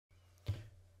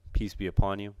Peace be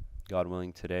upon you. God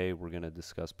willing, today we're going to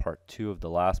discuss part 2 of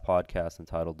the last podcast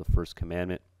entitled The First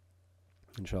Commandment.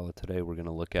 Inshallah, today we're going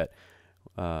to look at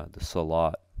the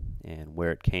Salat and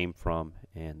where it came from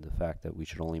and the fact that we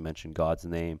should only mention God's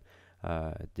name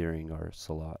during our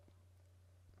Salat.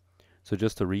 So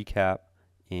just to recap,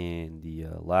 in the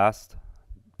last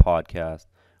podcast,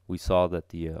 we saw that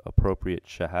the appropriate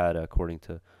Shahada, according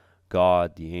to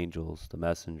God, the angels, the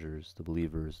messengers, the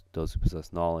believers, those who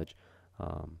possess knowledge,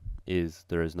 is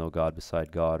there is no God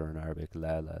beside God, or in Arabic,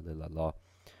 la ilaha illallah.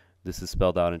 This is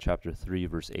spelled out in chapter 3,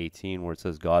 verse 18, where it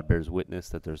says, God bears witness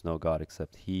that there's no God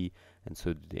except He, and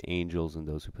so do the angels and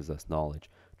those who possess knowledge.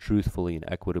 Truthfully and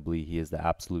equitably, He is the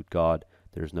absolute God.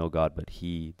 There is no God but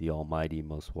He, the Almighty,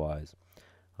 most wise.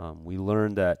 We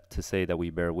learned that to say that we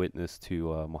bear witness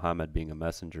to Muhammad being a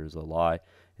messenger is a lie,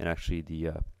 and actually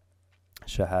the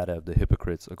Shahada of the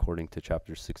hypocrites, according to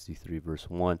chapter 63, verse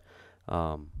 1.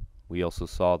 We also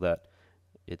saw that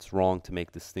it's wrong to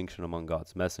make distinction among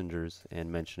God's messengers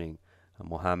and mentioning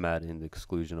Muhammad in the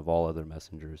exclusion of all other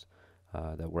messengers,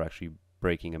 that we're actually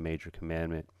breaking a major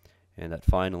commandment, and that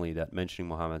finally that mentioning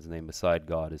Muhammad's name beside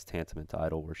God is tantamount to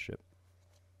idol worship.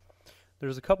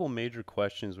 There's a couple major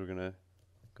questions we're going to,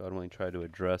 God willing, try to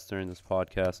address during this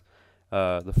podcast.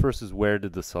 The first is, where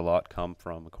did the Salat come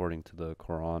from according to the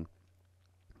Quran?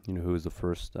 Who was the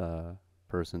first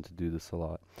person to do the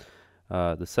Salat?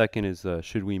 The second is,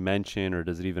 should we mention, or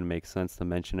does it even make sense to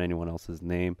mention anyone else's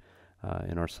name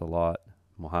in our Salat?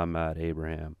 Muhammad,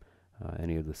 Abraham,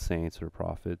 any of the saints or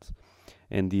prophets.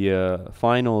 And the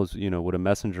final is, would a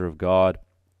messenger of God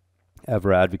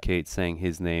ever advocate saying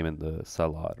his name in the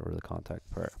Salat or the contact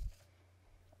prayer?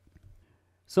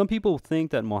 Some people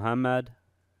think that Muhammad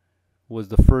was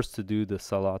the first to do the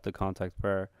Salat, the contact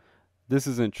prayer. This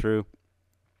isn't true.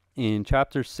 In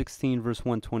chapter 16, verse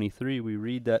 123, we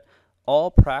read that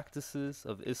all practices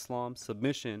of Islam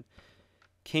submission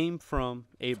came from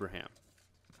Abraham.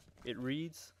 It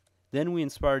reads, "Then we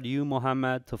inspired you,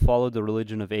 Muhammad, to follow the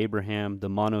religion of Abraham, the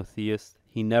monotheist.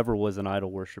 He never was an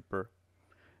idol worshiper."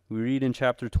 We read in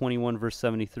chapter 21, verse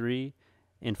 73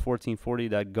 and 1440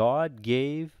 that God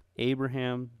gave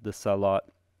Abraham the Salat.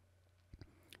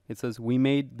 It says, "We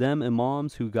made them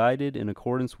imams who guided in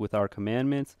accordance with our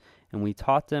commandments, and we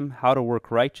taught them how to work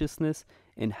righteousness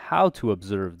and how to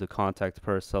observe the contact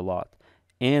prayer Salat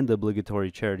and the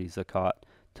obligatory charity Zakat.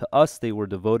 To us they were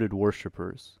devoted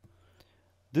worshippers."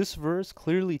 This verse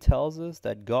clearly tells us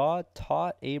that God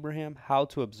taught Abraham how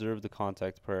to observe the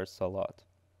contact prayer Salat.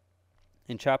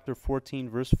 In chapter 14,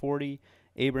 verse 40,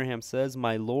 Abraham says,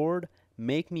 "My Lord,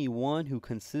 make me one who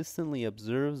consistently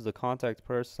observes the contact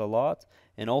prayer Salat,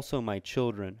 and also my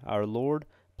children. Our Lord,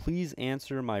 please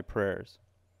answer my prayers."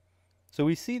 So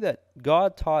we see that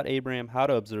God taught Abraham how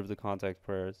to observe the contact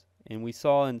prayers. And we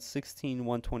saw in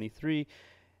 16:123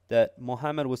 that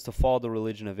Muhammad was to follow the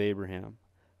religion of Abraham.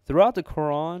 Throughout the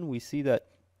Quran, we see that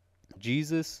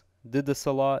Jesus did the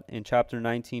Salat in chapter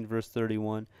 19, verse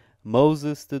 31.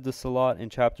 Moses did the Salat in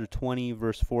chapter 20,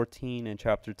 verse 14, and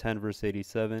chapter 10, verse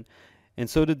 87. And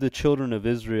so did the children of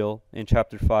Israel in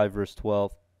chapter 5, verse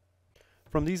 12.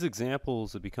 From these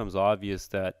examples, it becomes obvious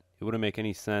that it wouldn't make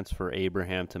any sense for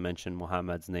Abraham to mention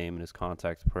Muhammad's name in his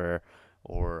contact prayer,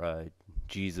 or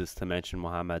Jesus to mention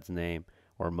Muhammad's name,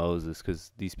 or Moses,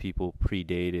 because these people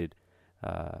predated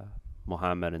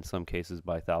Muhammad in some cases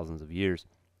by thousands of years.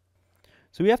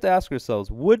 So we have to ask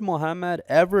ourselves, would Muhammad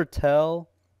ever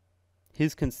tell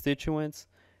his constituents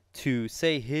to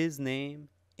say his name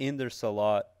in their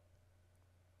Salat?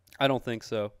 I don't think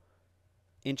so.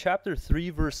 In chapter 3,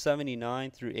 verse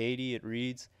 79 through 80, it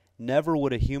reads, "Never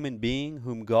would a human being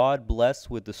whom God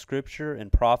blessed with the scripture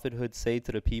and prophethood say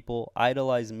to the people,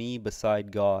 'Idolize me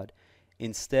beside God.'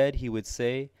 Instead, he would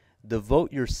say,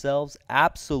 'Devote yourselves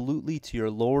absolutely to your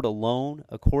Lord alone,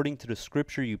 according to the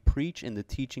scripture you preach and the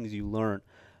teachings you learn.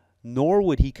 Nor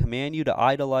would he command you to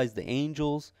idolize the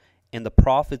angels and the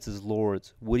prophets as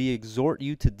lords. Would he exhort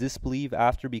you to disbelieve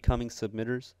after becoming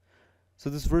submitters?'"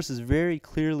 So this verse is very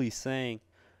clearly saying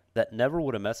that never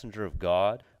would a messenger of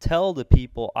God tell the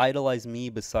people, "Idolize me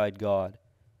beside God."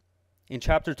 In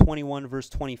chapter 21, verse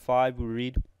 25, we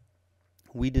read,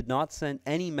 "We did not send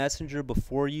any messenger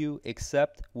before you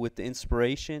except with the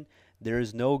inspiration, 'There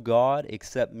is no God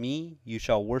except me, you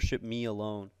shall worship me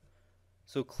alone.'"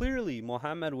 So clearly,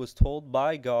 Muhammad was told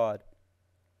by God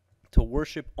to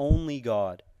worship only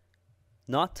God,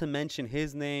 not to mention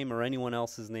his name or anyone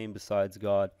else's name besides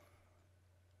God.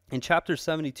 In chapter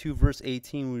 72, verse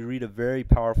 18, we read a very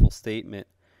powerful statement.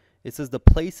 It says, "The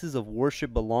places of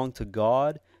worship belong to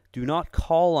God. Do not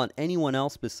call on anyone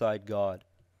else beside God."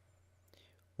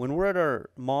 When we're at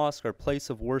our mosque, our place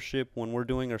of worship, when we're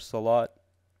doing our salat,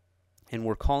 and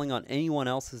we're calling on anyone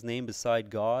else's name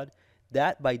beside God,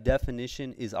 that by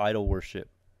definition is idol worship.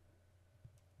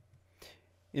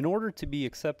 In order to be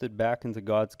accepted back into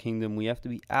God's kingdom, we have to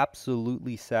be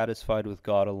absolutely satisfied with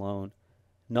God alone,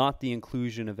 not the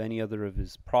inclusion of any other of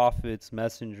his prophets,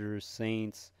 messengers,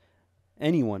 saints,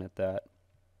 anyone at that.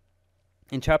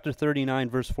 In chapter 39,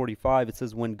 verse 45, it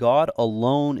says, "When God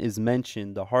alone is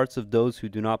mentioned, the hearts of those who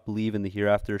do not believe in the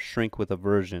hereafter shrink with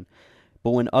aversion. But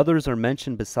when others are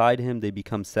mentioned beside him, they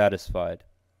become satisfied."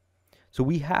 So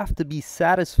we have to be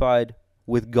satisfied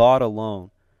with God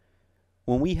alone.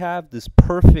 When we have this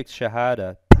perfect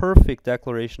Shahada, perfect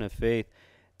declaration of faith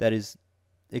that is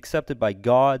accepted by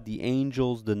God, the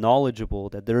angels, the knowledgeable,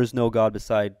 that there is no God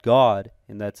beside God,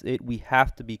 and that's it, we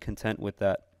have to be content with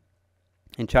that.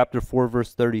 In chapter 4,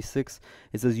 verse 36,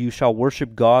 it says, "You shall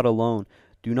worship God alone.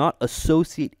 Do not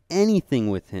associate anything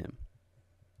with him."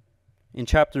 In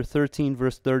chapter 13,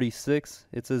 verse 36,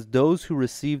 it says, "Those who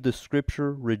receive the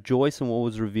scripture rejoice in what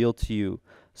was revealed to you.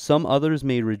 Some others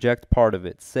may reject part of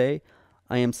it. Say,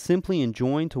 I am simply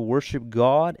enjoined to worship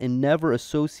God and never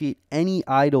associate any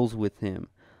idols with him.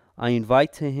 I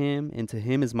invite to him, and to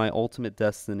him is my ultimate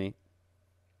destiny."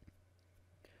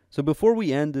 So before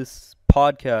we end this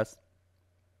podcast,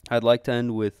 I'd like to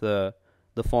end with the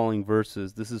following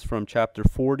verses. This is from chapter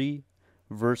 40,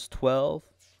 verse 12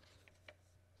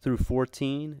 through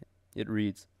 14. It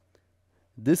reads,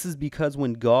 "This is because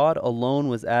when God alone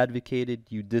was advocated,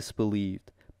 you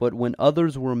disbelieved. But when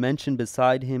others were mentioned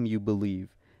beside him, you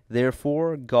believe.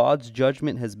 Therefore, God's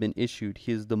judgment has been issued.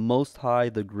 He is the Most High,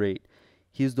 the Great.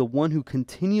 He is the one who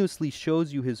continuously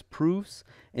shows you his proofs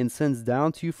and sends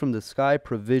down to you from the sky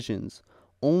provisions.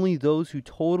 Only those who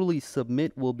totally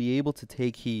submit will be able to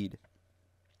take heed.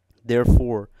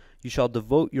 Therefore, you shall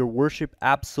devote your worship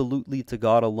absolutely to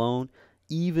God alone,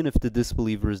 even if the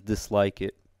disbelievers dislike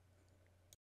it."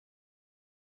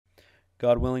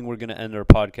 God willing, we're going to end our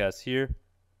podcast here.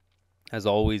 As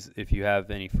always, if you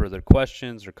have any further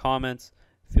questions or comments,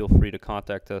 feel free to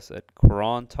contact us at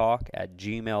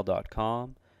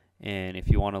QuranTalk@gmail.com. And if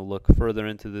you want to look further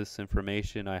into this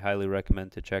information, I highly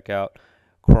recommend to check out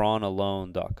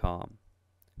QuranAlone.com.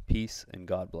 Peace and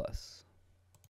God bless.